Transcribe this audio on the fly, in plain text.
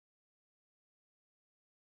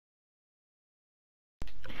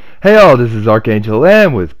Hey all, this is Archangel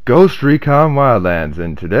M with Ghost Recon Wildlands,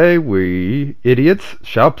 and today we, idiots,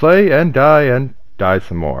 shall play and die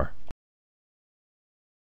some more.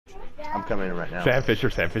 I'm coming in right now. Sam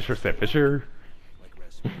Fisher, Sam Fisher, Sam Fisher.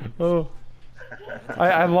 Oh.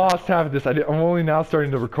 I lost half of this. I'm only now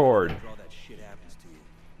starting to record.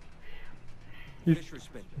 Fisher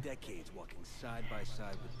spent decades walking side by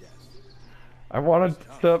side with death. I want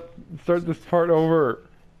to start this part over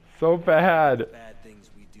so bad. Bad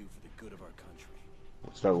things we do for the good of our country.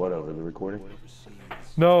 Start what over? The recording?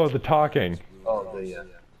 No, the talking. Oh,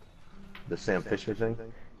 the Sam Fisher thing?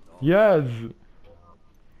 Yes.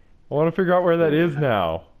 I want to figure out where that is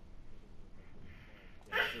now.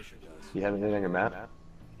 You have anything on your map?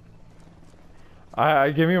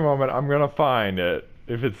 Give me a moment. I'm gonna find it.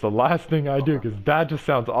 If it's the last thing I do, because that just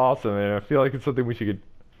sounds awesome, and I feel like it's something we should get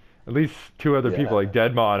at least two other people like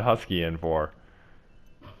Deadmaw and Husky in for.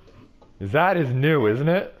 That is new, isn't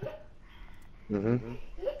it?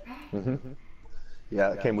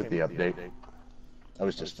 Yeah, it came with the update. I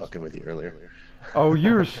was just fucking with you earlier. Oh,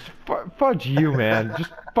 you're fudge you, man.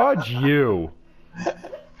 Just fudge you.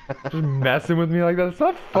 Just messing with me like that. It's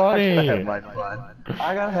not funny. I gotta have my fun.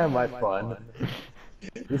 I gotta have my fun.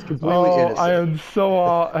 It's completely innocent. I am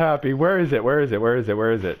so happy. Where is it? Where is it? Where is it?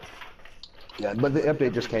 Where is it? Yeah, but the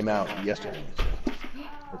update just came out yesterday,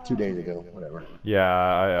 or 2 days ago, whatever. Yeah,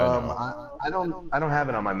 I don't have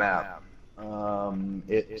it on my map.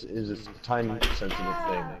 It is a time-sensitive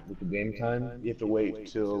thing. With the game time, you have to wait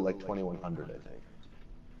till like 2100, I think.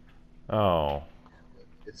 Oh.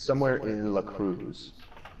 It's somewhere in La Cruz.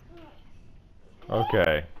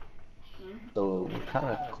 Okay. So we're kind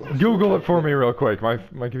of close. Google it for me real quick. My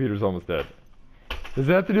computer's almost dead. Does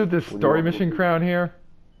that have to do with this story mission crown here?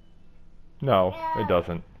 No, it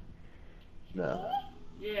doesn't. No.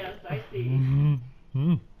 Yes, I see.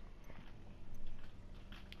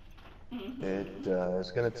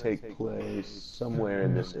 It's going to take place somewhere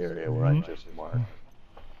in this area where I just marked.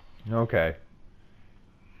 Okay.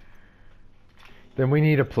 Then we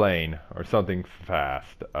need a plane or something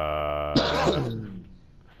fast. I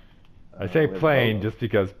say plane just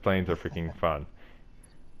because planes are freaking fun.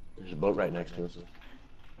 There's a boat right next to us.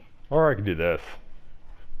 Or I could do this.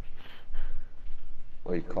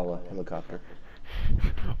 Or you call a helicopter.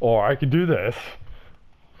 Or I could do this.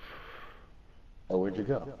 Oh, where'd you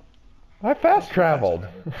go? I fast traveled.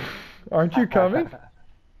 Aren't you coming?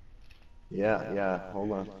 Yeah,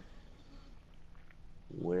 hold on.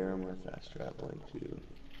 Where am I fast traveling to?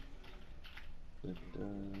 There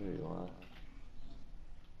you are.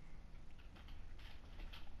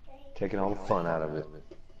 Taking all the fun out of it.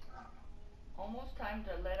 Almost time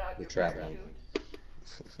to let out The your traveling. parachute.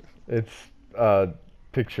 It's a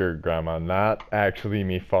picture, Grandma, not actually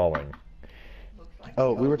me falling.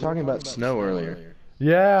 Oh, we were talking about snow earlier.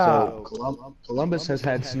 Yeah. So Columbus has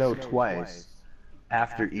had snow twice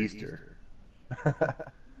after Easter.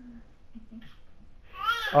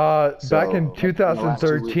 Back in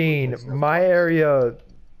 2013, my area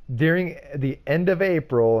during the end of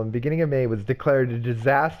April and beginning of May was declared a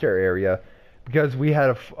disaster area because we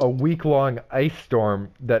had a week-long ice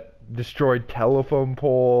storm that destroyed telephone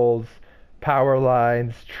poles, power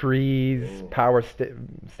lines, trees, power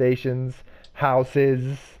stations,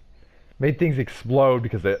 houses, made things explode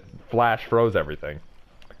because it flash froze everything.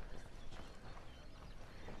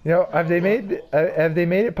 You know, have they made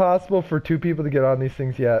it possible for two people to get on these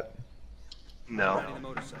things yet? No.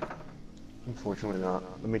 Unfortunately not.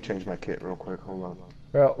 Let me change my kit real quick. Hold on.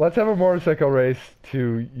 Well, let's have a motorcycle race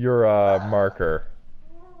to your marker.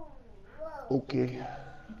 Okay.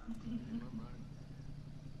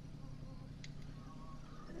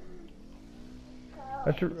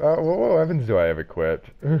 What weapons do I have equipped?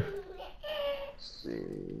 Let's see.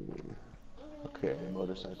 Okay,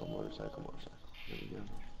 motorcycle. There we go.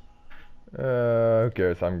 Who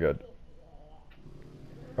cares? I'm good.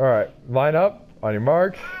 Alright, line up on your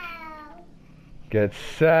marks. Get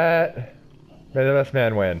set. May the best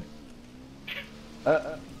man win.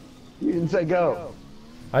 You didn't say go.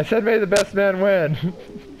 I said may the best man win.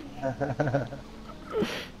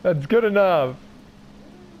 That's good enough.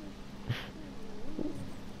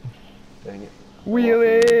 Dang it.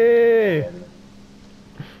 Wheelie!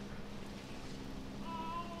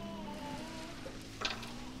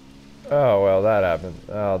 Oh, well, that happened.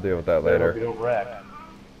 I'll deal with that later. I hope you don't wreck.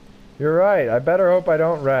 You're right. I better hope I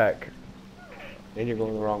don't wreck. And you're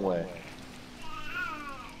going the wrong way.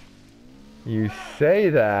 You say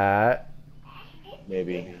that.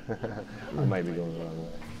 Maybe. I might be going the wrong way.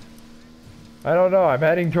 I don't know. I'm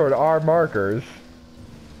heading toward our markers.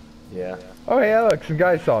 Yeah. Oh, hey, look. Some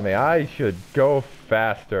guys saw me. I should go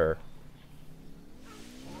faster.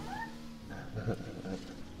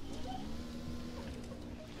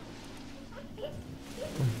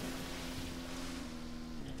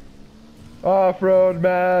 Off-road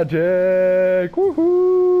magic!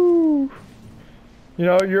 Woohoo! You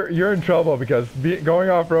know, you're in trouble because going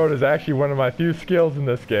off-road is actually one of my few skills in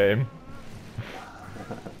this game.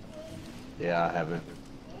 Yeah, I haven't.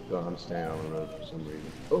 So I'm staying on the road for some reason.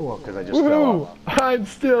 Oh, well, because I just fell Woohoo! off. I'm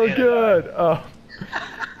still good. Oh.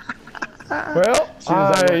 Well,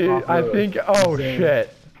 I think. Oh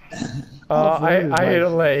shit! I hit a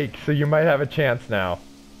lake, so you might have a chance now.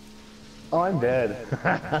 Oh, I'm dead.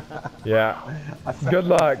 Yeah. Good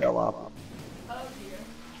luck. Fell off. Oh dear.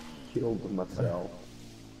 Killed myself.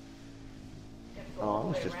 Oh, I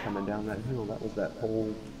was just coming down that hill. That was that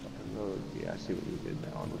whole fucking road. Yeah, I see what you did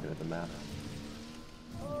now. I'm looking at the map.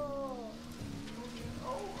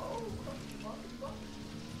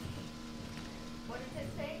 What does it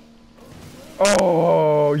say?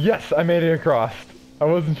 Oh yes, I made it across. I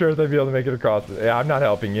wasn't sure if I'd be able to make it across. Yeah, I'm not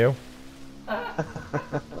helping you. Don't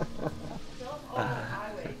on the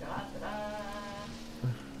highway,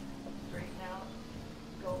 straighten out.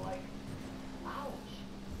 Go like, ouch.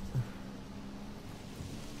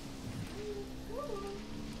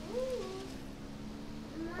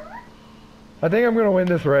 I think I'm gonna win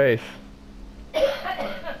this race.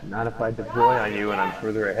 Not if I deploy on you and I'm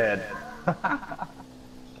further ahead.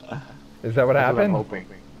 Is that what That's happened? I'm hoping.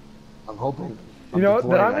 I'm hoping. You know what?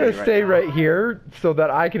 Then I'm gonna stay now. right here so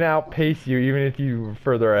that I can outpace you even if you're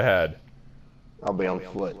further ahead. I'll be on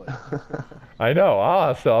foot. I know.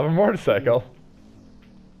 I'll still have a motorcycle.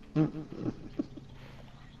 Come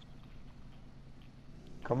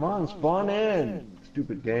on, spawn in.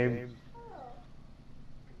 Stupid game.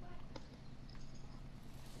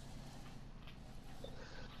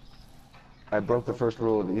 I broke the first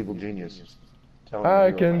rule of the evil genius. Tell me I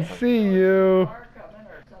you're can right. see you. Car coming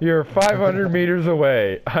or something. You're 500 meters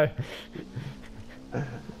away. I think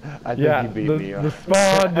Yeah, you beat me. the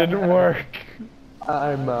spawn didn't work.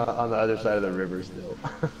 I'm on the other side of the river still.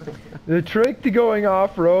 The trick to going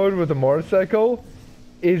off-road with a motorcycle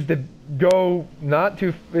is to go not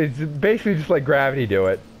too. It's basically just like gravity do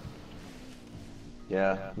it.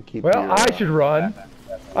 Yeah. Keep Well, your, I should run.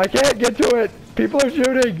 I can't get to it. People are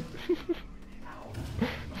shooting.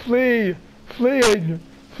 Flee, fleeing,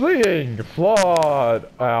 flawed.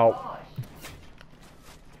 Ow.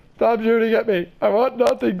 Stop shooting at me. I want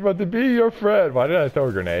nothing but to be your friend. Why did I throw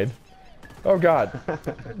a grenade? Oh God.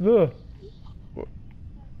 Ugh.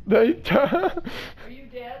 They. Are you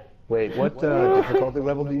dead? Wait, what difficulty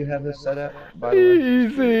level do you have this set at, by the way?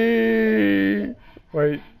 Easy.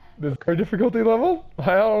 Wait, is there a difficulty level?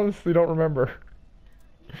 I honestly don't remember.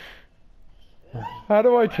 How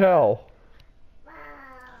do I tell?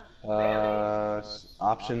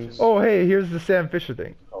 Options. Oh, hey, here's the Sam Fisher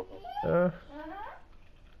thing. No,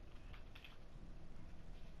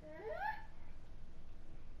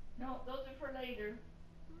 those are for later.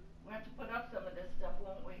 We have to put up some of this stuff,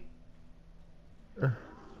 won't we?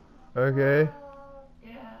 Okay.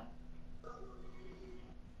 Yeah.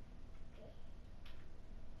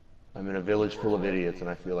 I'm in a village full of idiots and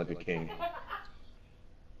I feel like a king.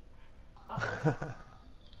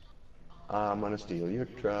 I'm gonna steal your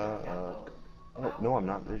truck. Oh, no, I'm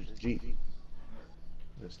not. There's Jeep. I'm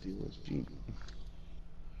gonna steal this Jeep.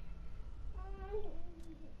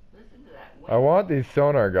 Listen to that I want these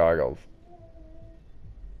sonar goggles.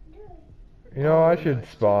 You know, I should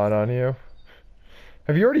spawn on you.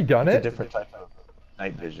 Have you already done It's a it? different type of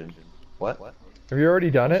night vision. What? Have you already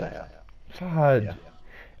done it? God. Yeah.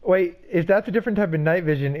 Wait, if that's a different type of night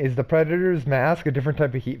vision, is the Predator's mask a different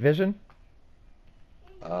type of heat vision?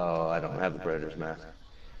 Oh, I don't have the Predator's mask.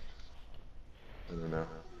 I don't know.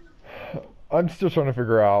 I'm still trying to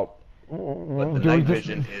figure out. But the night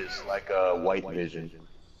vision is like a white vision.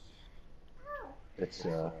 It's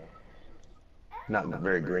not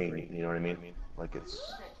very green, you know what I mean? Like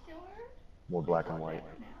it's more black and white.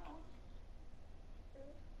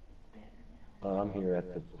 I'm here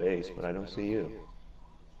at the base, but I don't see you.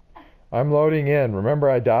 I'm loading in. Remember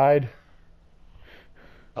I died?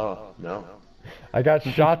 Oh, no. I got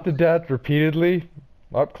shot to death repeatedly,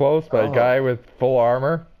 up close by a guy with full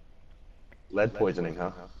armor. Lead poisoning,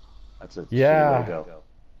 huh? That's a Yeah. shitty way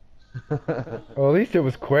to go. Well, at least it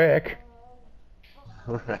was quick.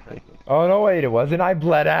 Right. Oh, no, wait, it wasn't. I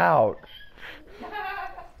bled out.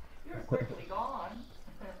 You're quickly gone.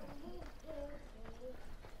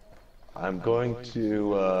 I'm going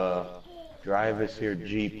to drive this here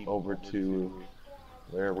Jeep over to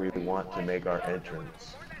where we want to make our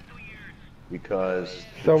entrance. Because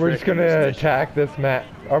So we're just gonna attack this map.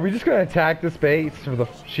 Are we just gonna attack this base for the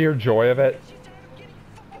sheer joy of it?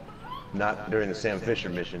 Not during the Sam Fisher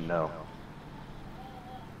mission, no.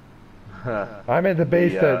 I'm at the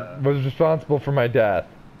base The, that was responsible for my death.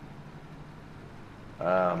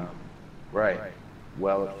 Right.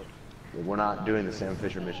 Well, we're not doing the Sam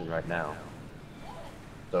Fisher mission right now.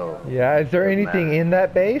 So. Yeah, is there doesn't anything matter. in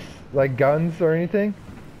that base? Like guns or anything?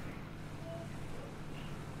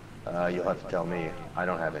 You'll have to tell me. I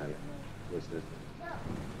don't have any listed.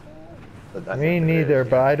 But I Me think there neither, is,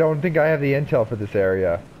 but yeah. I don't think I have the intel for this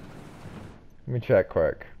area. Let me check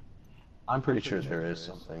quick. I'm pretty sure there is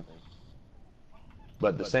something.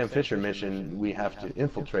 But the Sam Fisher mission, we have to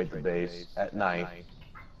infiltrate the base at night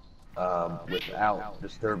without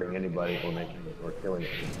disturbing anybody or killing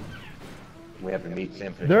anyone. We have to meet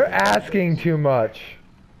Sam Fisher. They're asking too much.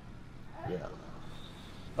 Yeah.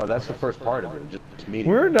 Oh, that's the first part of it, just meeting.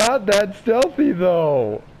 We're not that stealthy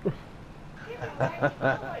though.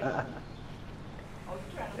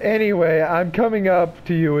 Anyway, I'm coming up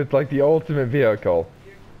to you with like the ultimate vehicle.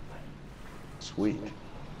 Sweet.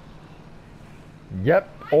 Yep,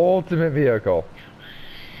 ultimate vehicle.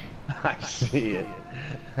 I see it.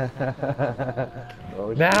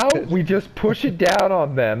 Oh, Now shit. we just push it down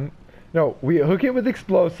on them. No, we hook it with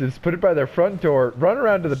explosives, put it by their front door, run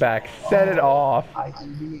around to the back, set it off.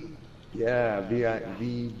 Yeah,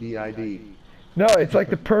 VVID. No, it's like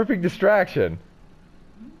the perfect distraction.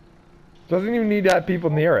 Doesn't even need to have people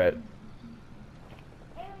near it.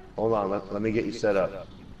 Hold on, let me get you set up.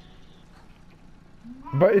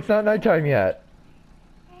 But it's not nighttime yet.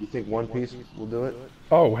 You think one piece will do it?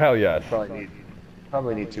 Oh, hell yes.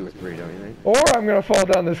 Probably need 2 or 3, don't you think? Or I'm gonna fall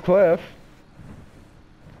down this cliff.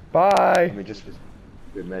 I Bye. mean, just for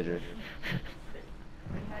good measure.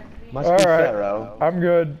 Must be Alright. Pharaoh. I'm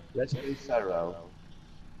good. Let's be Pharaoh.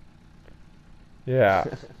 Yeah.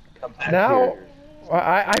 Come back Now, here.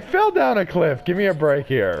 I fell down a cliff. Give me a break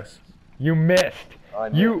here. You missed. I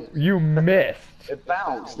know. You missed. It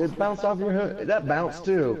bounced. It bounced off your hood. That bounced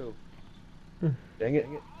too. Dang it.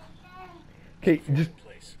 Okay, just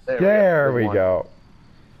There there we One. go.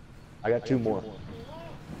 I got 2 more.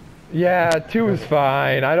 Yeah, 2 is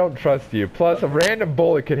fine. I don't trust you. Plus, a random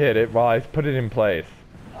bullet could hit it while I put it in place.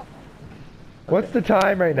 What's the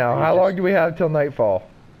time right now? How long do we have till nightfall?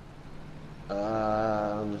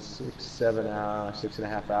 6, 7 hours,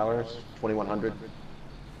 6.5 hours, 2100.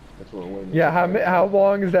 That's what we're waiting. Yeah, how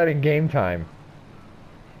long is that in game time?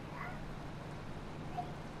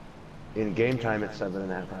 In game time, it's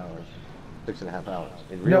 7.5 hours, 6.5 hours.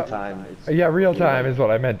 In No. real time, it's Yeah, real time is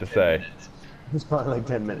what I meant to say. It's probably like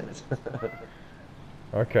 10 minutes.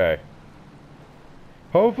 Okay.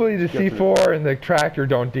 Hopefully the C4 and the tractor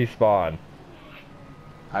don't despawn.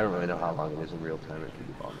 I don't really know how long it is in real time. It could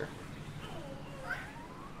be longer.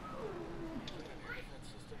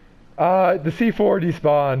 The C4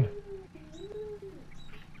 despawned.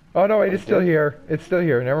 Oh no, wait, it's still here. It's still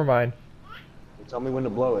here. Never mind. Tell me when to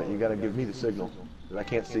blow it. You gotta give me the signal, 'cause I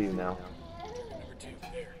can't see you now.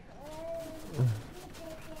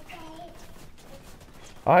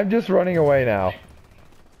 I'm just running away now.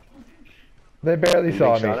 They barely You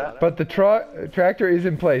saw being me. shot at? But the tractor is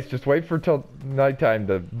in place. Just wait for till nighttime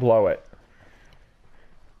to blow it.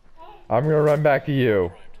 I'm gonna run back to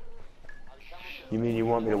you. You mean you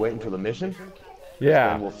want me to wait until the mission? Yeah.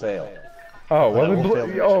 Then we'll fail. Oh, well Then then, we'll fail the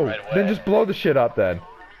mission right away. then just blow the shit up then.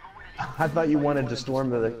 I thought you wanted to storm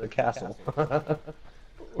the castle.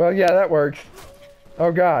 Well, yeah, that works.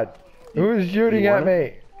 Oh God, who is shooting You at want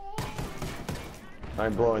me?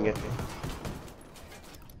 I'm blowing it. I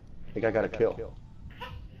think I got a kill.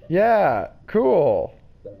 Yeah, cool.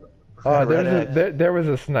 Red There was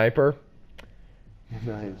a sniper,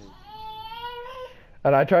 Nice.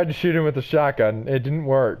 and I tried to shoot him with a shotgun. It didn't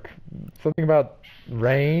work. Something about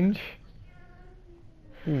range.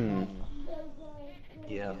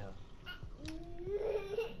 Yeah.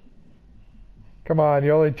 Come on,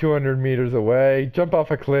 you're only 200 meters away. Jump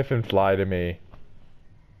off a cliff and fly to me.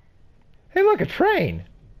 Hey, look, a train.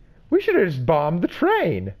 We should have just bombed the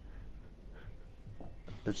train.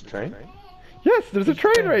 There's a train? Yes, there's a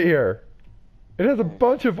train right here. It has a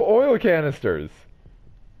bunch of oil canisters.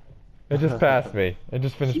 It just passed me. It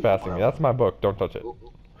just finished passing me. That's my book. Don't touch it.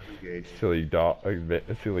 Engaged. Silly dog,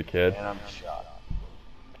 silly kid. And I'm shot.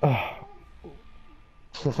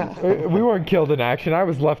 We weren't killed in action. I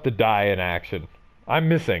was left to die in action. I'm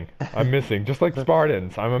missing. I'm missing. Just like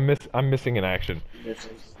Spartans. I'm missing in action.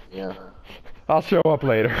 Yeah. I'll show up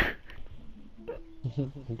later.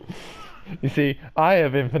 You see, I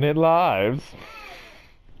have infinite lives.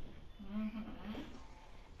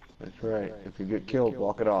 That's right. If you get killed,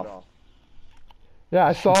 walk it off. Yeah,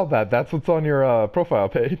 I saw that. That's what's on your profile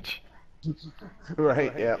page.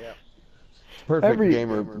 Right, yeah. Perfect Every-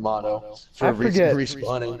 gamer motto for I forget.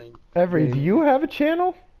 respawning. Every, do you have a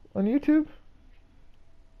channel on YouTube?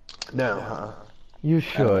 No, You I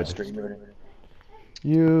don't should. stream or anything.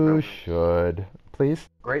 You should. Please.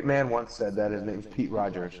 Great man once said that. His name's Pete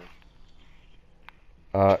Rogers.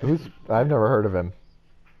 Who's? I've never heard of him.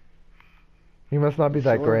 He must not be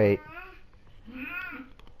that Sure. great.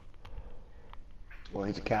 Well,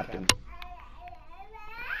 he's a captain.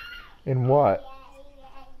 In what?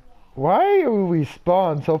 Why are we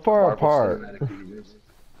spawned so far Marvel apart? Cinematic Universe.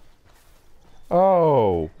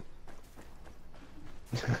 Oh.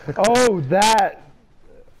 Oh, that.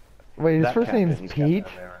 Wait, his That first captain, name's he's Pete?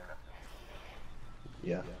 Captain America.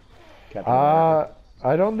 Yeah. Captain America.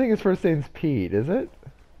 I don't think his first name's Pete, is it?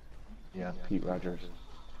 Yeah, Pete Rogers.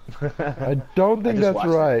 I don't think just that's watched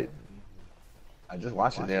it. right. I just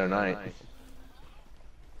watched it the other night.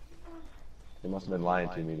 They must have been lying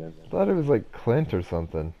to me then. I thought it was like Clint or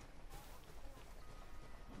something.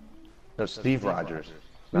 No, Steve Rogers.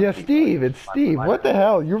 Not Yeah, Pete Steve, Rogers. it's Steve. What the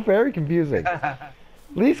hell? You're very confusing. At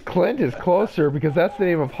least Clint is closer because that's the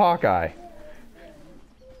name of Hawkeye.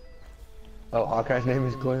 Oh, Hawkeye's name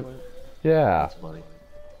is Clint? Yeah. That's funny.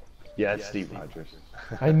 Yeah, it's Steve Rogers.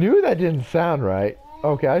 I knew that didn't sound right.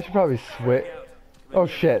 Okay, I should probably switch. Oh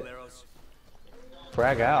shit.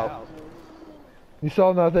 Frag out. You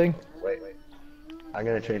saw nothing? Wait. I'm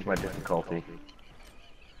gonna change my difficulty.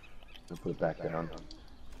 I'll put it back down.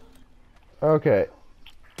 Okay.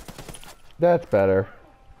 That's better.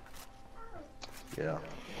 Yeah.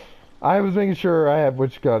 I was making sure I have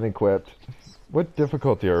which gun equipped. What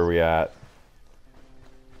difficulty are we at?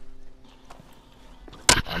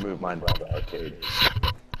 I moved mine by the arcade.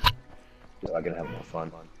 So I can have more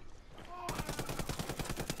fun.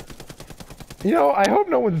 You know, I hope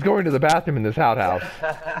no one's going to the bathroom in this outhouse.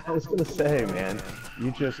 I was gonna say, man,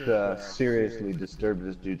 you just seriously disturbed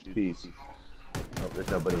this dude's peace. Oh, there's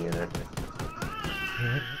nobody in it.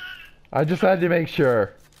 I just had to make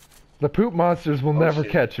sure. The poop monsters will never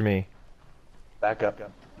shit. catch me. Back up.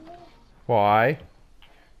 Why?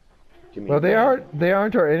 Give me Well, your van. they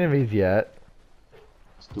aren't our enemies yet.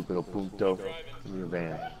 Stupido punto. Give me your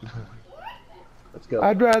van. Let's go.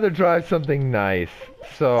 I'd rather drive something nice.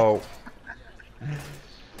 So,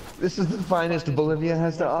 This is the finest Bolivia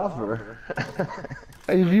has to offer.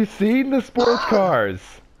 have you seen the sports cars?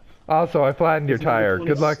 Also, I flattened your tire.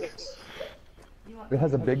 Good luck. It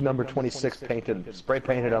has a big number 26 painted, spray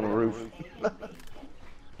painted on the roof.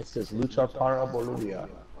 It says Lucha para Bolivia.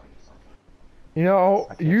 You know,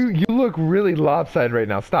 you look really lopsided right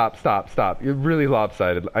now. Stop, stop, stop. You're really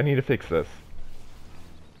lopsided. I need to fix this.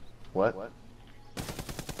 What?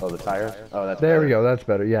 Oh, the tires? Oh, that's There better. we go. That's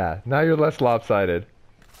better. Yeah. Now you're less lopsided.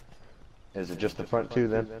 Is it just the front two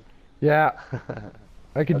then? Yeah.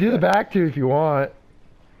 I could do the Okay. back too if you want.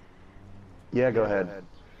 Yeah, go ahead.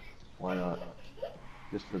 Why not?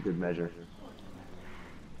 Just for good measure.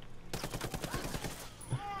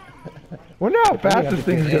 Wonder how fast have this to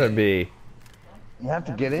thing's get gonna in. be. You have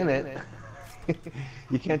to get in it.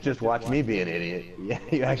 You can't just watch me be an idiot. Yeah,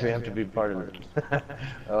 you actually have to be part of it.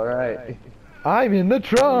 All right. I'm in the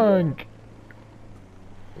trunk.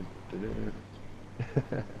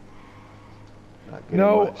 Not getting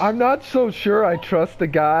No, much. I'm not so sure I trust the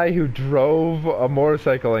guy who drove a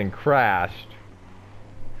motorcycle and crashed.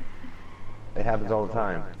 It happens all the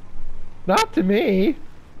time. Not to me.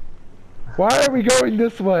 Why are we going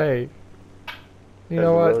this way? You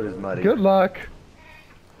know the what? road is muddy. Good luck.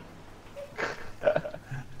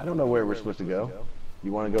 I don't know where we're supposed to go.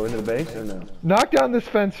 You want to go into the base or no? Knock down this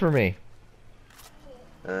fence for me.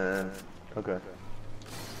 Okay.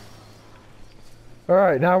 All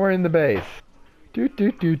right, now we're in the base. Do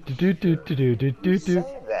do do do do do do do do do.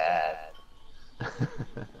 Say that.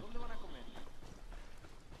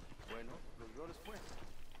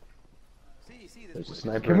 There's a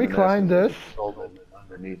sniper. Can in we the climb nest, and there's this? a soldier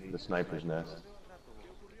underneath the sniper's nest.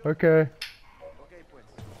 Okay.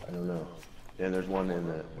 I don't know. And there's one in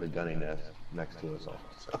the gunny nest next to us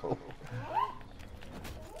also.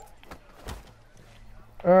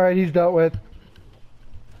 All right, he's dealt with.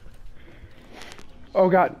 Oh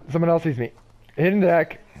God, someone else sees me. Hidden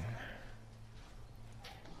deck.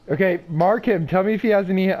 Okay, mark him. Tell me if he has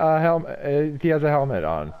any helmet. If he has a helmet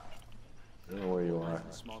on. I don't know where you are.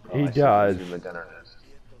 He I see does. he's in the gunner nest.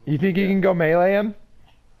 You think you can go melee him?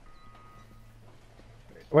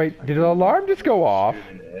 Wait, did the alarm just go off?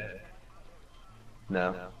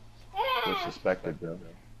 No. We're suspected though.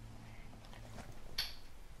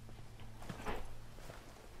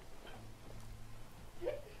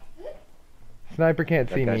 Sniper can't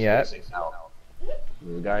That see guy's me yet. facing out.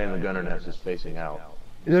 The guy in the gunner nest is facing out.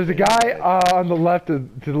 There's a guy on the left to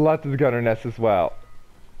the left of the gunner nest as well.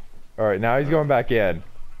 All right, now he's going back in.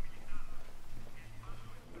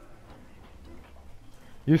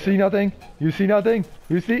 You see nothing? You see nothing?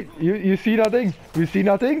 You see nothing? You see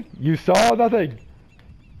nothing? You saw nothing.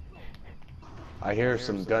 I hear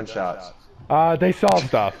some gunshots. They saw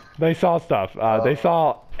stuff. They saw stuff. They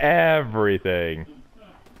saw everything.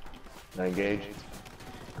 Can I engage?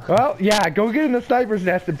 Well, yeah, go get in the sniper's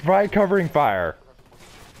nest and provide covering fire.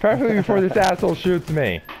 Preferably before this asshole shoots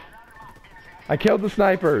me. I killed the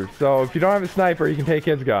sniper, so if you don't have a sniper, you can take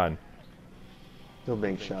his gun. Still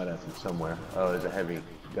being shot at from somewhere. Oh, there's a heavy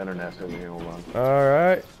gunner nest over here. Hold on.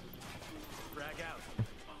 Alright.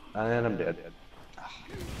 And I'm dead.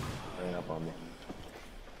 Ran up on me.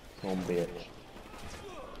 Home bitch.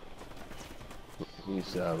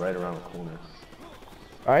 He's right around the corner.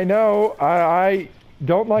 I know. I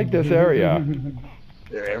don't like this area.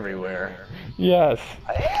 They're everywhere. Yes.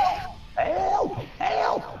 Help! Help!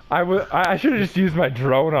 Help! I should have just used my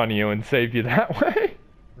drone on you and saved you that way.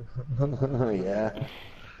 Yeah.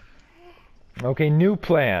 Okay, new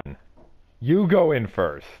plan. You go in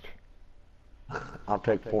first. I'll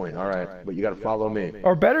take point. All right, but you got to follow me.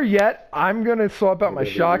 Or better yet, I'm gonna swap out my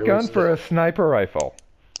shotgun for a sniper rifle.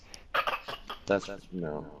 That's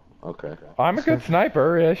no. Okay. I'm a good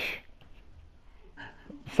sniper-ish.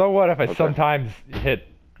 So what if I sometimes hit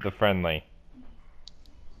the friendly?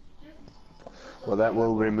 Well, that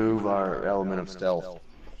will remove our element of stealth.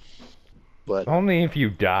 But Only if you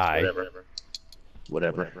die.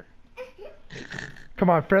 whatever. Come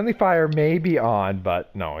on, friendly fire may be on,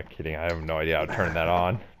 but no, I'm kidding. I have no idea how to turn that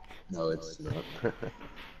on. No, it's not.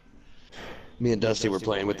 Me and Dusty were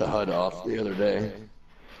playing with the HUD off the other day.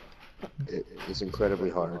 It's incredibly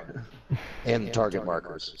hard. And the target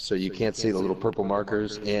markers. So you can't see the little purple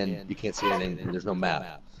markers, and you can't see anything. There's no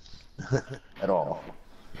map at all.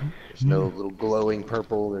 There's no little glowing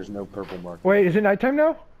purple. There's no purple marker. Wait, is it nighttime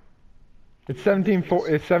now? It's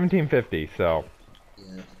 1750, so.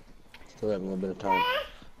 Yeah. Still have a little bit of time.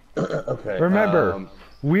 Okay. Remember,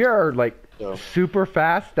 we are like so. super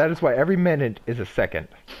fast. That is why every minute is a second.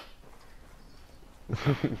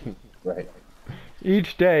 Right.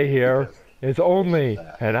 Each day here is only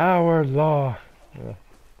an hour long.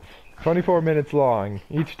 24 minutes long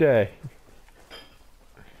each day.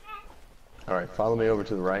 All right, follow me over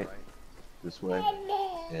to the right, this way,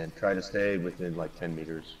 and try to stay within like 10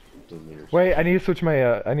 meters, 15 meters. Wait, I need to switch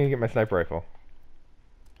my. I need to get my sniper rifle.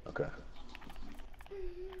 Okay.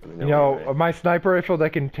 You know, my sniper rifle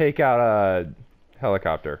that can take out a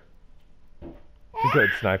helicopter. It's a good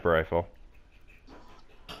sniper rifle.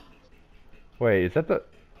 Wait, is that the...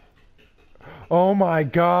 Oh my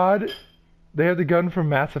god! They have the gun from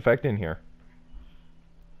Mass Effect in here.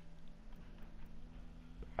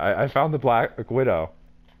 I found the Black Widow.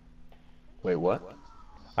 Wait, what?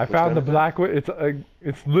 I found the Black Widow.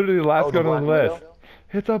 It's literally the last gun on the list.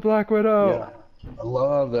 It's a Black Widow! Yeah. I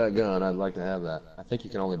love that gun. I'd like to have that. I think you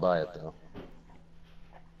can only buy it, though.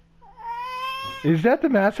 Is that the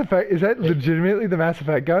Mass Effect? Is that legitimately the Mass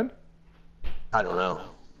Effect gun? I don't know.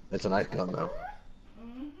 It's a nice gun, though.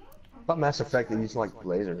 I thought Mass Effect, they used like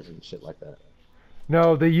lasers and shit like that.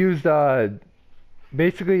 No, they used,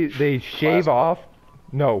 basically, they shave off...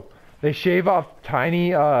 No, they shave off tiny,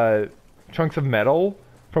 chunks of metal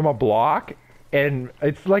from a block, and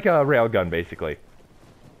it's like a railgun, basically.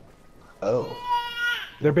 Oh.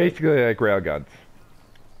 They're basically like railguns.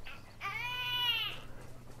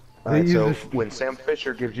 Alright, so when Sam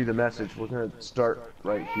Fisher gives you the message, we're gonna start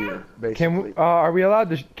right here, basically. Can we, are we allowed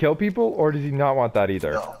to kill people, or does he not want that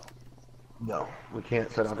either? No. No. We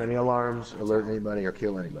can't set off any alarms, alert anybody, or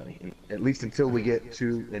kill anybody. At least until we get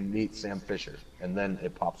to and meet Sam Fisher, and then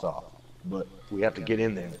it pops off. But we have to get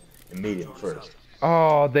in there and meet him first.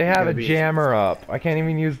 Oh, they have a jammer up. I can't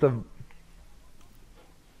even use the...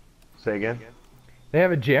 Say again? They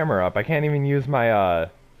have a jammer up. I can't even use my,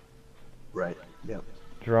 Right. Yeah.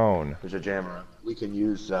 drone. There's a jammer. We can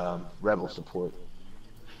use rebel support.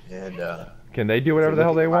 And Can they do whatever the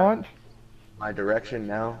hell they want? my direction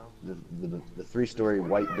now, the three-story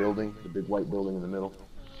white building, the big white building in the middle.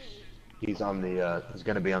 He's on the he's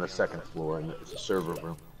going to be on the second floor, and it's a server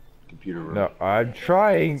room, computer room. No, I'm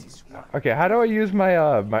trying. Okay, how do I use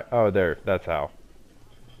my my? Oh, there. That's how.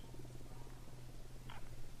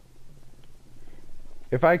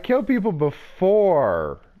 If I kill people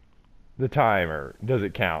before the timer, does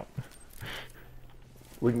it count?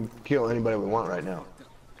 We can kill anybody we want right now.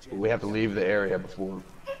 But we have to leave the area before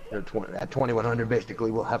at 2100.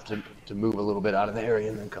 Basically, we'll have to move a little bit out of the area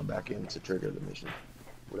and then come back in to trigger the mission.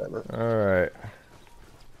 Whatever. All right.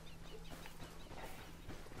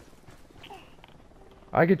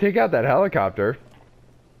 I could take out that helicopter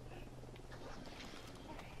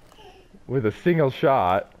with a single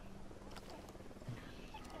shot.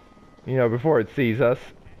 You know, before it sees us.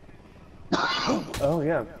 Oh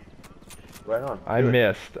yeah. Right on. I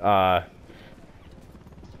missed.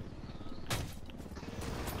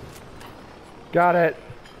 Got it.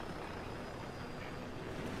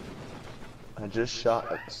 I just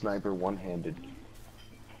shot a sniper one-handed.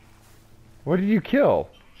 What did you kill?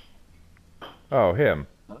 Oh, him.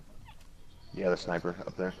 Yeah, the sniper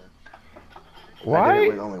up there. I did it Why?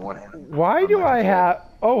 with only one hand. Why do I have...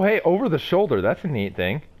 Oh, hey, over the shoulder. That's a neat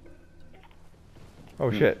thing.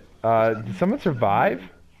 Oh, shit. Did someone survive?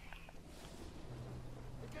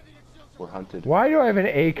 We're hunted. Why do I have an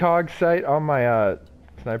ACOG sight on my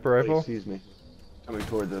sniper Wait, rifle? excuse me. Coming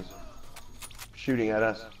towards us. Shooting at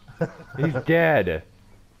us. He's dead.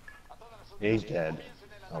 He's dead.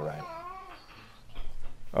 Alright.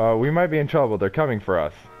 We might be in trouble. They're coming for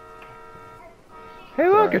us. Hey,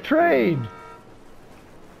 look, a Alright. train!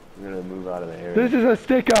 We're gonna move out of the area. This is a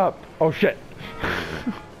stick up. Oh, shit.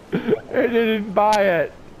 I didn't buy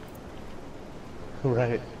it.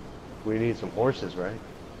 Right. We need some horses, right?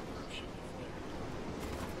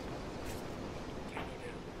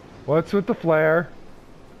 What's with the flare?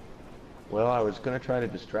 Well, I was gonna try to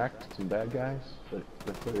distract some bad guys, but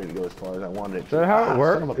the flare didn't go as far as I wanted it to. Is that how it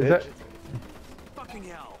works? Son of a Is bitch. that... Fucking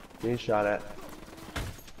hell. Being shot at.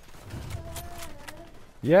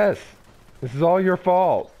 Yes. This is all your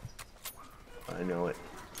fault. I know it.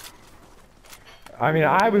 I mean,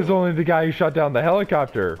 I was only the guy who shot down the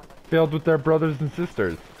helicopter. Failed with their brothers and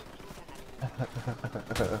sisters.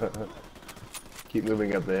 Keep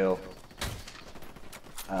moving up the hill.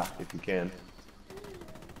 If you can.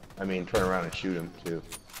 I mean, turn around and shoot him, too.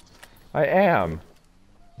 I am.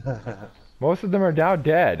 Most of them are now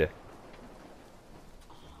dead.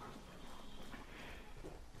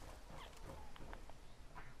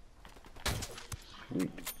 Sweet.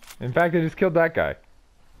 In fact, I just killed that guy.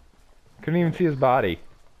 Couldn't even see his body.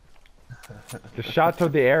 Just shot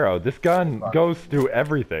toward the arrow. This gun goes through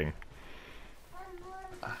everything.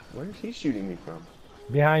 Where is he shooting me from?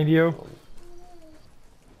 Behind you.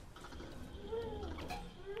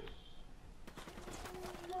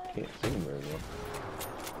 Can't see him very well.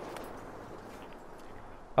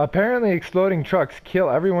 Apparently exploding trucks kill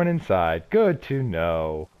everyone inside. Good to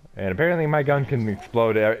know. And apparently my gun can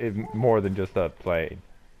explode more than just a plane.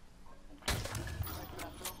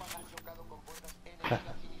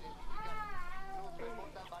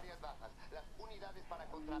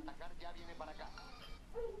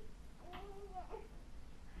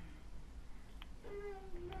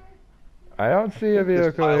 I don't see a This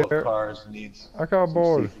vehicle pile of here. cars needs I got some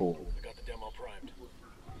bored. C4.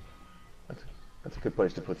 That's a good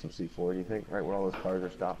place to put some C4, do you think? Right where all those cars are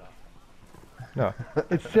stopped. No.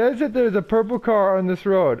 It says that there's a purple car on this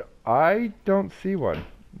road. I don't see one.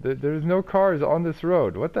 There's no cars on this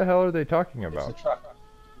road. What the hell are they talking It's a about? truck.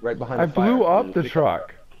 Right behind I the fire. blew up There's a the pickup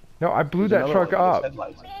truck. No, I blew There's that another truck one with up. his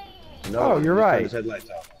headlights. Another Oh, one you're just turned right. his headlights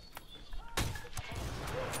off.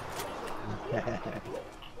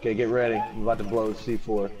 Okay, get ready. I'm about to blow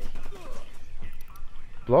C4.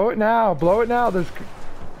 Blow it now. Blow it now. There's...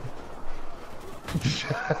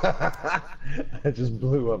 I just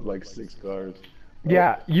blew up like 6 cars.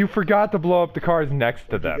 Yeah, you forgot to blow up the cars next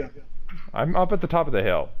to them. I'm up at the top of the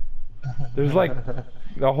hill. There's like...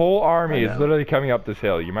 The whole army is literally coming up this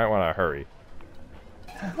hill. You might want to hurry.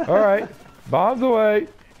 Alright. Bombs away.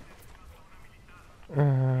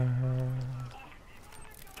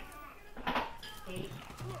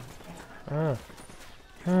 Prime.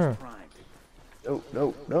 No,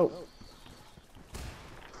 no, no.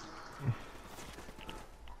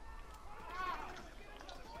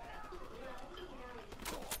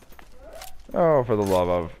 Oh, for the love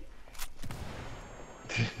of...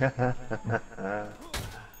 I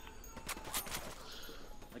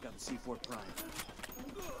got the C4 Prime.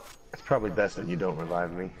 It's probably best that you don't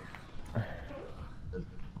revive me.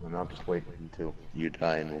 And I'll just wait until you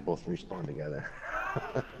die and we'll both respawn together.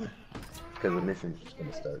 Because the mission's just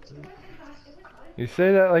gonna start soon. You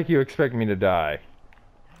say that like you expect me to die.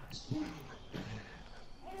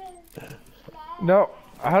 No.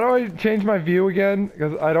 How do I change my view again?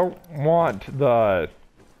 Because I don't want the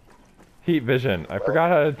heat vision. I forgot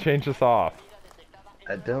how to change this off.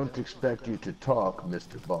 I don't expect you to talk,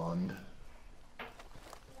 Mr. Bond.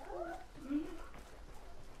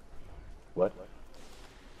 What?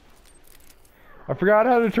 I forgot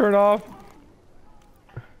how to turn off.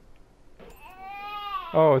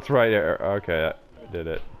 Oh, it's right there. Okay, I did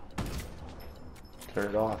it. Turn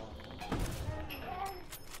it off.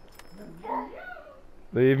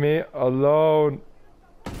 Leave me alone.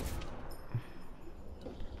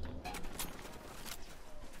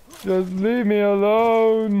 Just leave me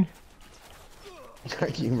alone. Are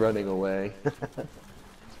you running away?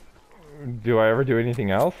 Do I ever do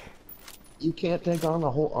anything else? You can't take on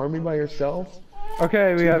a whole army by yourself?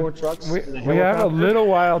 Okay, we Two have more trucks we, and a we have a helicopter? little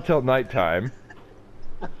while till nighttime.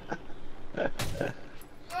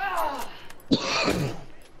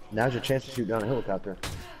 Now's your chance to shoot down a helicopter.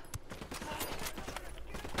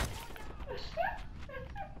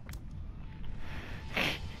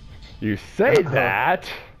 You say that.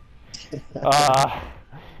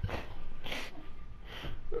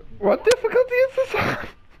 What difficulty is this on?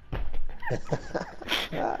 It's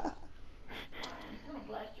gonna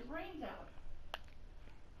blast your brains out.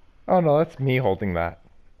 Oh no, that's me holding that.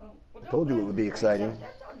 Oh, well, I told you it would be exciting.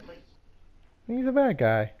 that's ugly. He's a bad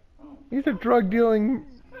guy. He's a drug dealing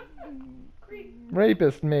Creep,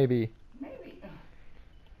 rapist, maybe. maybe.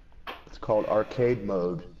 It's called arcade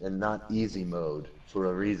mode and not easy mode for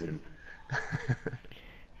a reason.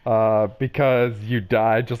 Because you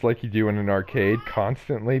die just like you do in an arcade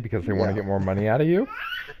constantly because they want to Yeah. get more money out of you.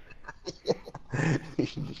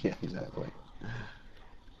 Yeah, exactly.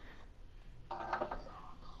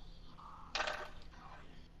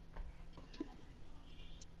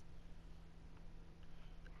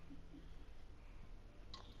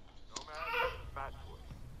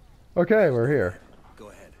 Okay, we're here. Go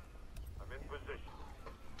ahead.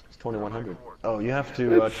 It's 2100. Oh, you have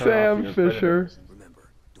to It's turn off Sam your Fisher. predators. Remember,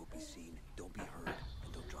 don't be seen, don't be heard,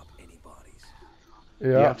 and don't drop any bodies.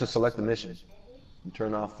 You Yeah. have to select the mission. You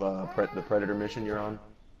turn off the predator mission you're on,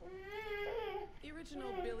 The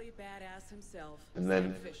original Billy Badass himself, and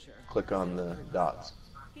then Sam Fisher. click on the dots.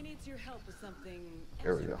 He needs your help with something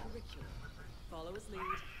There we go. extracurricular. Follow his lead,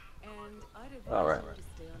 and I'd advise All right. you to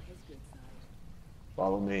stay on his good side.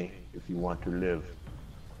 Follow me if you want to live.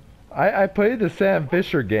 I played the Sam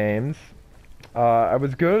Fisher games. I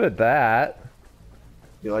was good at that.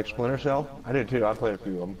 You like Splinter Cell? I did too. I played a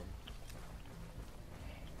few of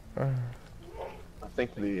them. I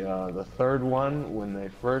think the third one, when they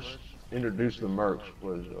first introduced the mercs,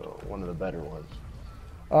 was one of the better ones.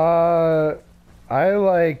 I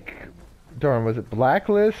like, darn, was it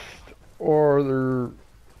Blacklist or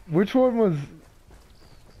which one was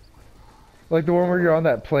like the one where you're on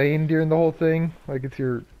that plane during the whole thing? Like it's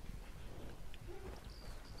your,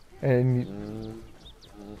 and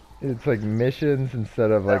it's like missions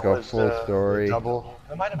instead of like That a was, full the story. double.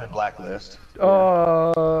 It might have been Blacklist.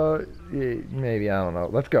 Yeah, maybe, I don't know.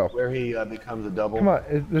 Let's go. Where he becomes a double. Come on,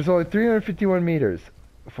 there's only 351 meters.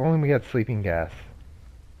 If only we had sleeping gas.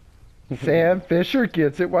 Sam Fisher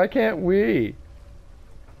gets it, why can't we?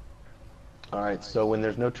 All right, so when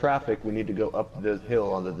there's no traffic, we need to go up the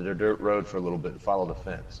hill on the dirt road for a little bit and follow the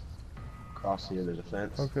fence. Across here, there's a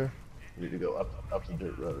fence. Okay. We need to go up the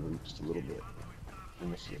dirt road just a little bit. And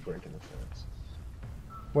we'll see a break in the fence.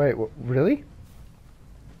 Wait, really?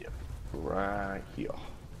 Yep. Right here.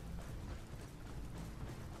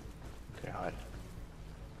 Okay, hide.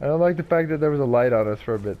 I don't like the fact that there was a light on us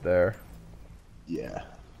for a bit there. Yeah.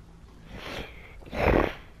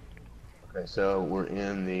 Okay, so we're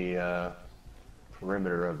in the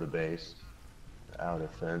perimeter of the base, the outer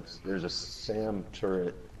fence. There's a SAM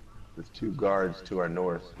turret with 2 guards to our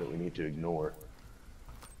north that we need to ignore.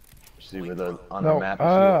 See where on the No, map? you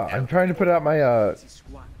see I'm trying to put out my, Easy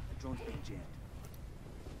squat. The drone's being jammed.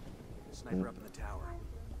 Sniper up in the tower.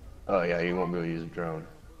 Oh yeah, you won't be able to use a drone.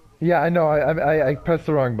 yeah, I know, I pressed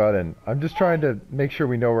the wrong button. I'm just trying to make sure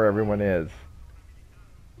we know where everyone is.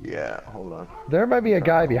 Yeah, hold on. There might be a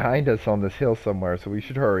guy behind us on this hill somewhere, so we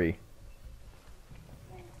should hurry.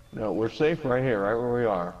 No, we're safe right here, right where we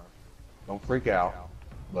are. Don't freak out.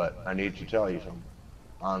 But I need to tell you something.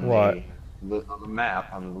 On What? on the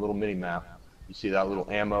map, on the little mini map, you see that little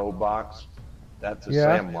ammo box? That's a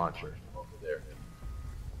Yeah. SAM launcher over there.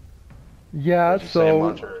 Yeah, There's a SAM so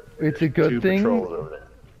launcher. it's a There's good 2 thing. patrols over there.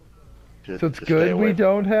 So it's To stay good away we from-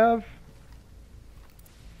 don't have.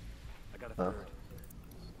 I got a Huh? third.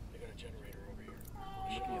 They got a generator over here.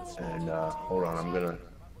 Looking at the And hold on, I'm gonna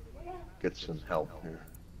get some help here.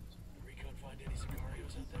 Recon find any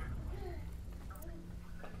Sicarios out there?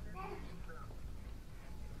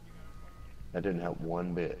 That didn't help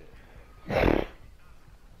one bit.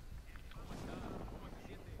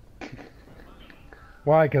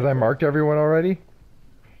 Why? Because I marked everyone already?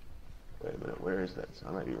 Wait a minute, where is that?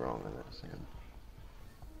 I might be wrong on that, Sam.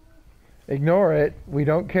 Ignore it. We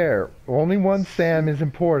don't care. Only one Sam is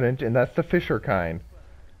important, and that's the Fisher kind.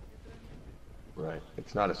 Right.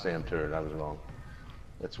 It's not a SAM turret, I was wrong.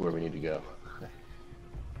 That's where we need to go.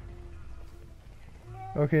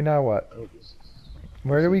 Okay, now what? Oh,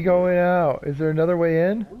 Where do we go now? Is there another way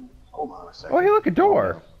in? hold on a second. Oh, hey, look, a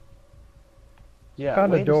door. Yeah,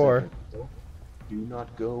 Found a wait door. second. Do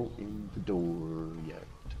not go in the door yet.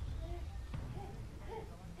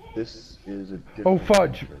 This is a Oh, different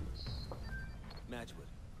fudge. entrance. Matchwood,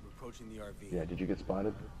 we're approaching the RV. Yeah, did you get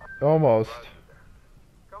spotted? Almost.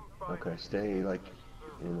 Okay, stay like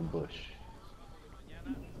in the bush.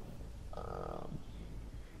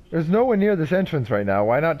 There's no one near this entrance right now.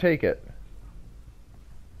 Why not take it?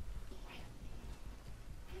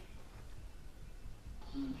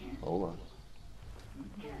 Hold on.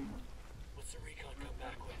 What's the Recon come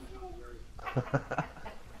back with?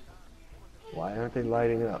 Why aren't they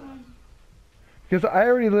lighting up? Because I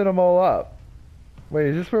already lit them all up. Wait,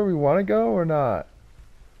 is this where we want to go or not?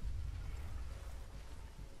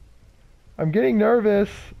 I'm getting nervous.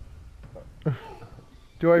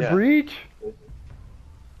 Do I Yeah. breach?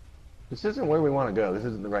 This isn't where we want to go. This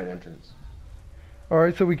isn't the right entrance.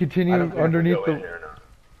 Alright, so we I continue don't care if we underneath go in the... here or not.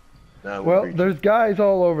 No, we're Well, breaching. there's guys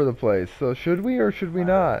all over the place, so should we or should we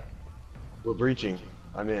not? We're breaching.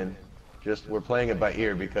 I'm in. Just, we're playing it by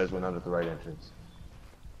ear because we're not at the right entrance.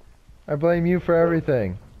 I blame you for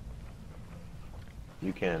everything.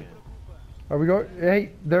 You can. Are we going?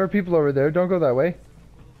 Hey, there are people over there. Don't go that way.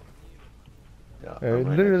 Yeah, There are I'm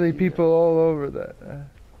right literally next to you people all over that.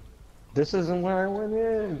 This isn't where I went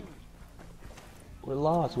in. We're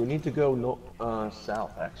lost. We need to go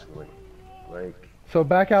south, actually. Like, So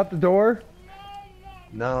back out the door?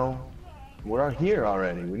 no. We're out here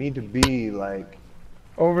already. We need to be, like...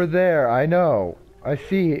 Over there, I know. I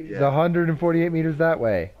see Yeah. the 148 meters that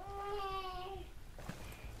way.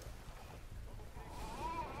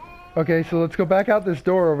 Okay, so let's go back out this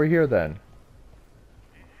door over here then.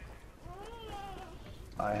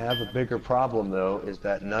 I have a bigger problem, though, is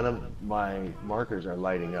that none of my markers are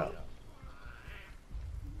lighting up.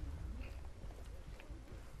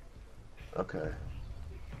 Okay.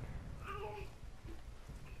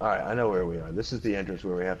 Alright, I know where we are. This is the entrance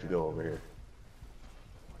where we have to go over here.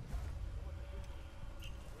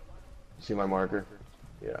 See my marker?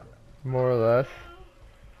 Yeah. More or less.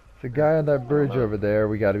 The guy on that bridge over there,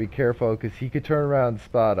 we gotta be careful because he could turn around and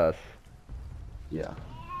spot us. Yeah.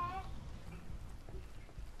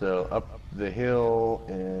 So, up the hill,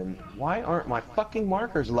 and... Why aren't my fucking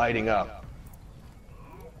markers lighting up?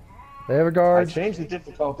 They have a I guard. changed the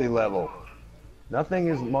difficulty level. Nothing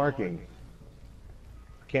is marking.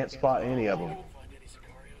 Can't spot any of them.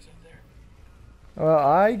 Well,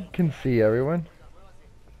 I can see everyone.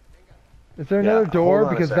 Is there Yeah, another door? hold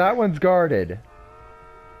on a Because that second. one's guarded.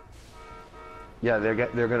 Yeah, they're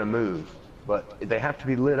gonna move, but they have to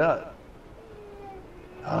be lit up.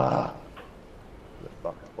 Ah.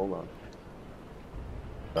 Fuck. Hold on.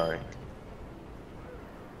 Sorry.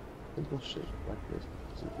 Simple shit like this.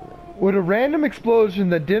 Would a random explosion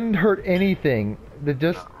that didn't hurt anything, that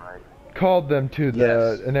just called them to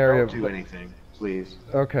an area Don't do anything, please.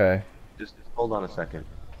 Okay. Just hold on a second.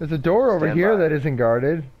 There's a door over Stand here by. that isn't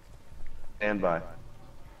guarded. Stand by.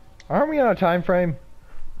 Aren't we on a time frame?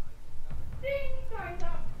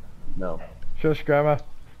 No. Shush, Grandma.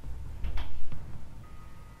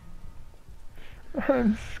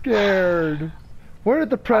 I'm scared. What if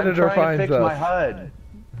the predator I'm trying to finds fix my us? HUD.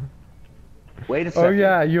 Wait a second. Oh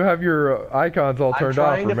yeah, you have your icons all turned off,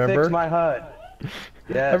 I'm trying to remember? fix my HUD.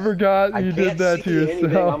 Yes. I forgot you did that to I can't see anything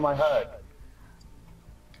yourself. on my HUD.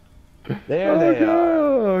 There they are.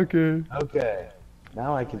 Okay. Okay.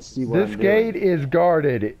 Now I can see what This I'm gate doing. is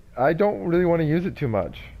guarded. I don't really want to use it too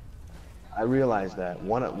much. I realize that.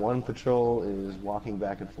 One patrol is walking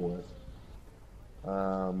back and forth.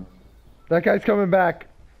 That guy's coming back.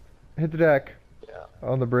 Hit the deck. Yeah.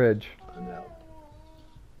 On the bridge. I know.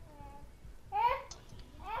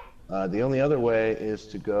 The only other way is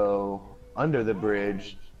to go under the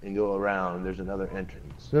bridge and go around. There's another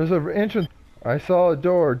entrance. There's an entrance. I saw a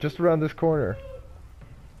door just around this corner.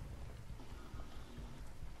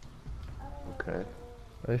 Okay.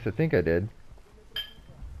 At least I think I did.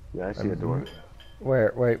 Yeah, I see a door.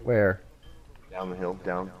 Where? Wait, where? Down the hill.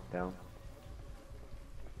 Down.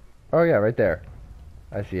 Oh yeah, right there.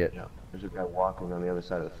 I see it. Yeah. There's a guy walking on the other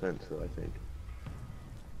side of the fence, though, I think.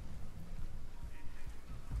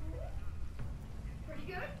 Pretty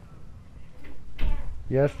good?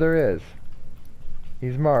 Yes, there is.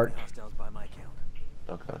 He's marked. Hostiles by my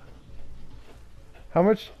count. Okay. How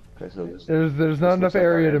much? Okay, so this... There's not This enough looks like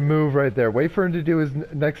our area to entrance. move right there. Wait for him to do his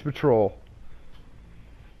next patrol.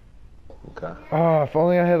 Okay. Oh, if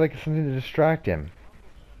only I had like something to distract him.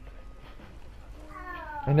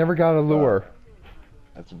 I never got a lure.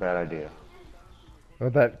 That's a bad idea.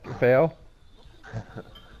 Would that fail?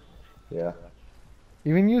 Yeah.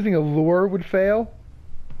 Even using a lure would fail?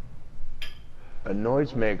 A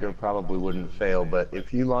noise maker probably wouldn't fail, but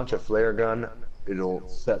if you launch a flare gun it'll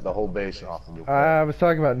set the whole base off. And you'll I was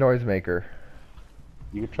talking about noisemaker.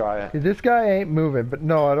 you can try it. This guy ain't moving, but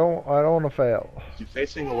no, I don't want to fail. Is he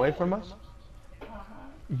facing away from us?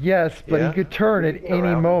 Yes, but Yeah? he could turn at any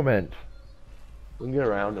Around. moment. We can get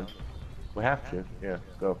around him. We have to. Yeah,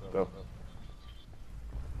 go.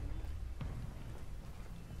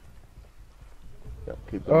 Yep,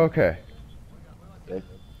 keep going. Okay. Okay.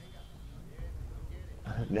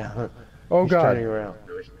 Now, Oh he's God. turning around.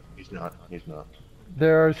 No, he's not. He's not.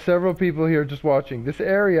 There are several people here just watching. This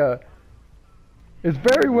area is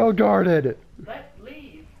very well guarded. Let's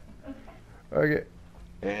leave. Okay.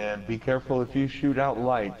 And be careful if you shoot out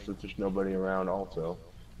lights that there's nobody around also.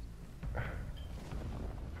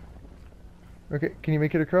 Okay, can you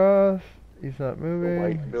make it across? He's not The moving.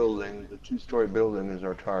 white building, the two-story building is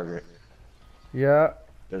our target. Yeah.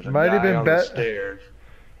 There's a Might have guy been on the bet- stairs.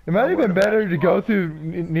 It might have where been the better back to go was. through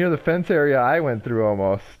near the fence area I went through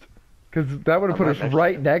almost. Because that would have I'm put us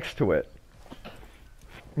right next to it.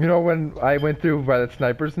 You know when I went through by the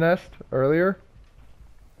sniper's nest earlier?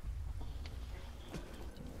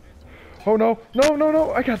 Oh no,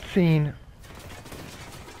 no, I got seen.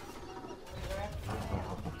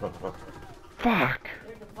 Fuck.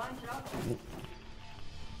 There's a bunch of them.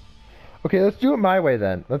 Okay, let's do it my way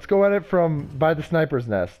then. Let's go at it from by the sniper's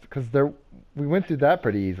nest. Because we went through that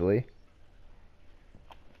pretty easily.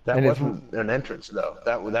 That And it's- wasn't an entrance though.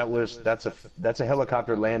 That's a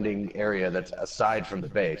helicopter landing area that's aside from the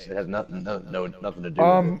base. It has nothing to do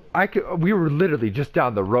with it. We were literally just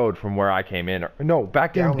down the road from where I came in. No,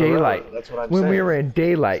 back in Down the road, daylight. that's what I'm when we saying. were in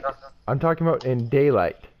daylight. I'm talking about in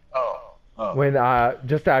daylight. Oh. When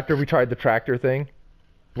just after we tried the tractor thing,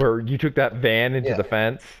 where you took that van into Yeah. the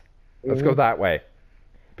fence. Let's go that way,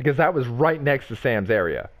 because that was right next to Sam's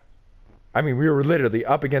area. I mean, we were literally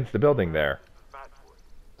up against the building there.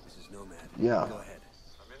 This is Nomad. Yeah. Go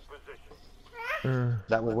ahead.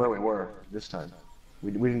 That was where we were this time. We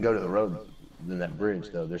didn't go to the road in that bridge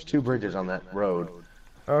though. There's two bridges on that road.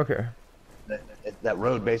 Okay. That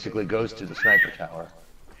road basically goes to the sniper tower.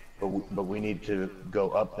 But we need to go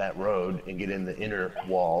up that road and get in the inner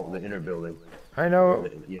wall, the inner building. I know.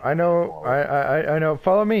 I know.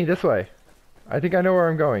 Follow me this way. I think I know where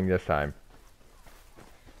I'm going this time.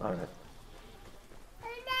 All right.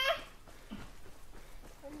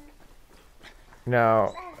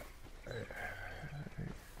 Now,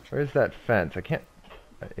 where's that fence? I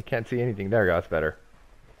can't see anything. There, that's better.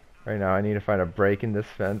 Right now, I need to find a break in this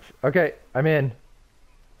fence. Okay, I'm in.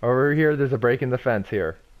 Over here, there's a break in the fence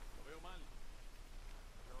here.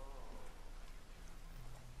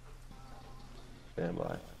 Stand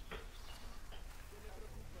by.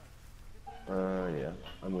 Yeah,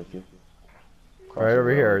 I'm with you. Right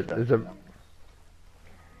over here. There's a.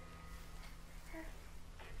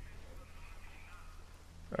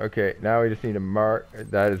 Okay, now we just need to mark.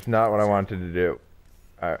 That is not what I wanted to do.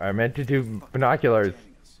 I meant to do binoculars.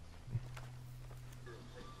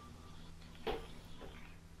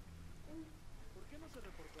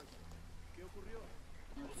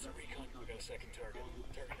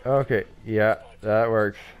 Okay, yeah, that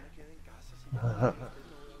works.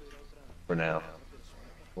 For now.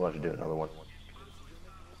 We'll have to do another one.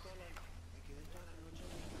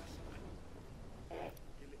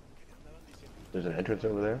 There's an entrance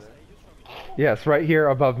over there? Yes, right here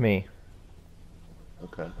above me.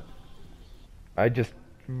 Okay. I just...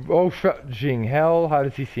 Oh, fudging hell, how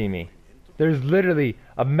does he see me? There's literally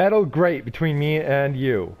a metal grate between me and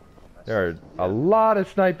you. There are a lot of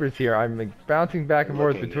snipers here. I'm like, bouncing back and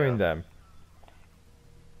forth Looking, between yeah. them.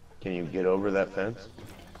 Can you get over that fence?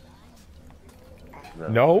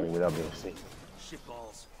 No. I mean, without being seen. Shit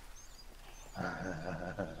balls.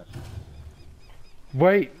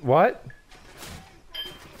 Wait, what?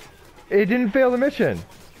 It didn't fail the mission.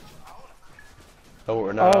 Oh,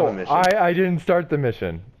 we're not on Oh, a mission. I didn't start the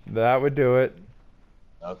mission. That would do it.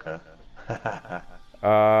 Okay.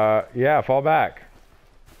 Yeah, fall back.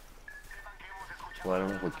 Well, I don't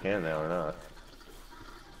know if we can now or not.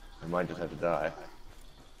 We might just have to die.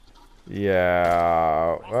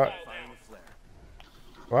 Yeah. Firing a flare.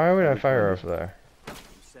 Why would I fire over there? I'm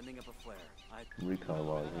sending up a flare. Recon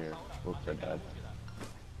while I'm here. Oops, I died.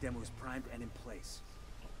 Demo's primed and in place.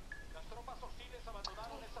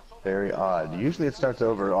 Very odd. Usually it starts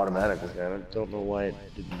over automatically. I don't know why it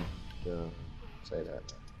didn't say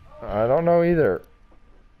that. I don't know either.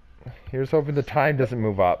 Here's hoping the time doesn't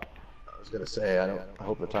move up. I was gonna say I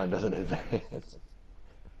hope the time doesn't advance.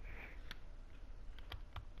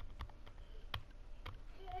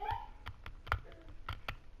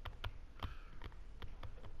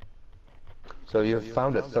 So you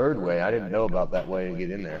found a third way. I didn't know about that way to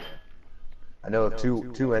get in there. I know of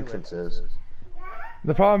two entrances.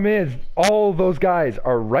 The problem is, all those guys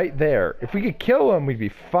are right there. If we could kill them, we'd be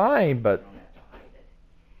fine, but...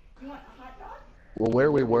 Well,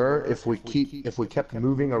 where we were, if we kept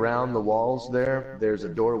moving around the walls there's a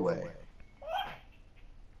doorway.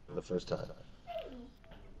 The first time.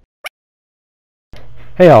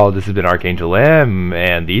 Hey all, this has been Archangel M,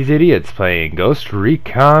 and these idiots playing Ghost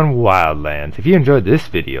Recon Wildlands. If you enjoyed this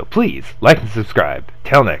video, please like and subscribe.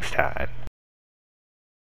 Till next time.